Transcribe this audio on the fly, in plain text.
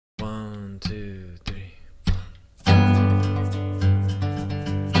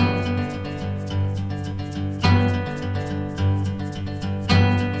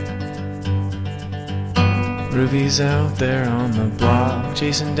Ruby's out there on the block,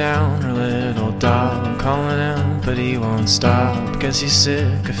 chasing down her little dog, calling out but he won't stop. Guess he's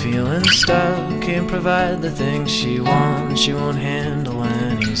sick of feeling stuck, can't provide the things she wants, she won't handle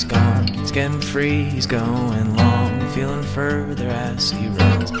when he's gone. He's getting free, he's going long, feeling further as he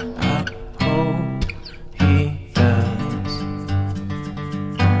runs. I hope he does.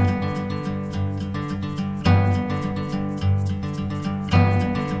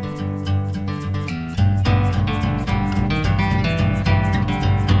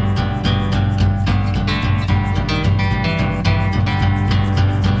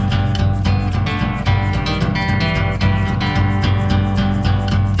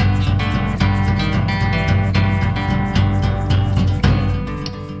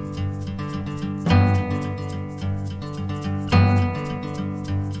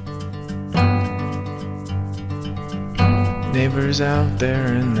 Neighbors out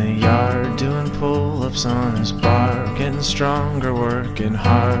there in the yard, doing pull-ups on his bar, getting stronger, working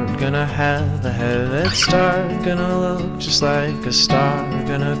hard, gonna have a head start, gonna look just like a star,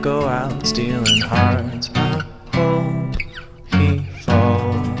 gonna go out stealing hearts. I hope he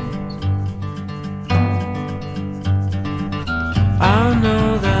falls. I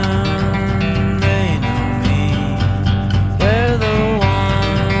know them, they know me, they're the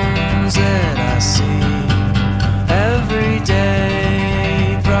ones that I see every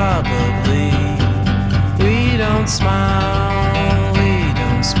day, probably. We don't smile, we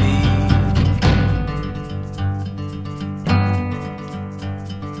don't speak.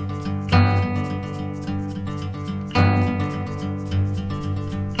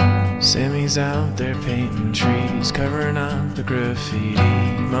 Sammy's out there painting trees, covering up the graffiti,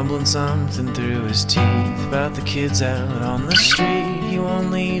 mumbling something through his teeth about the kids out on the street. He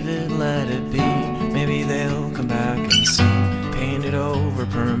won't leave it, let it be. Maybe they'll come back and see. Paint it over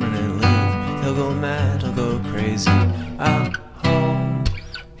permanently. He'll go mad, he'll go crazy. I hope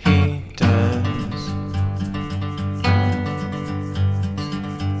he does.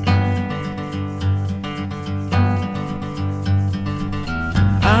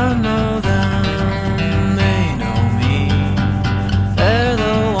 I know them, they know me. They're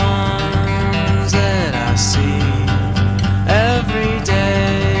the ones that I see every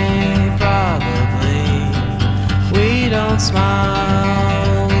day, probably. We don't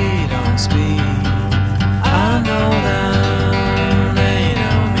smile, we don't speak. I know them, they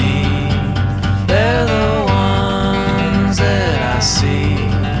know me. They're the ones that I see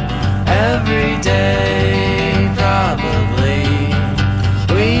every day, probably.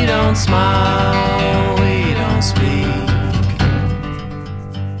 We don't smile, we don't speak.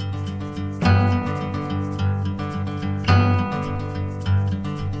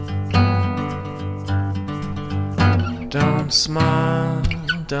 Don't smile,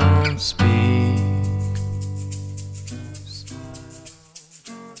 don't speak.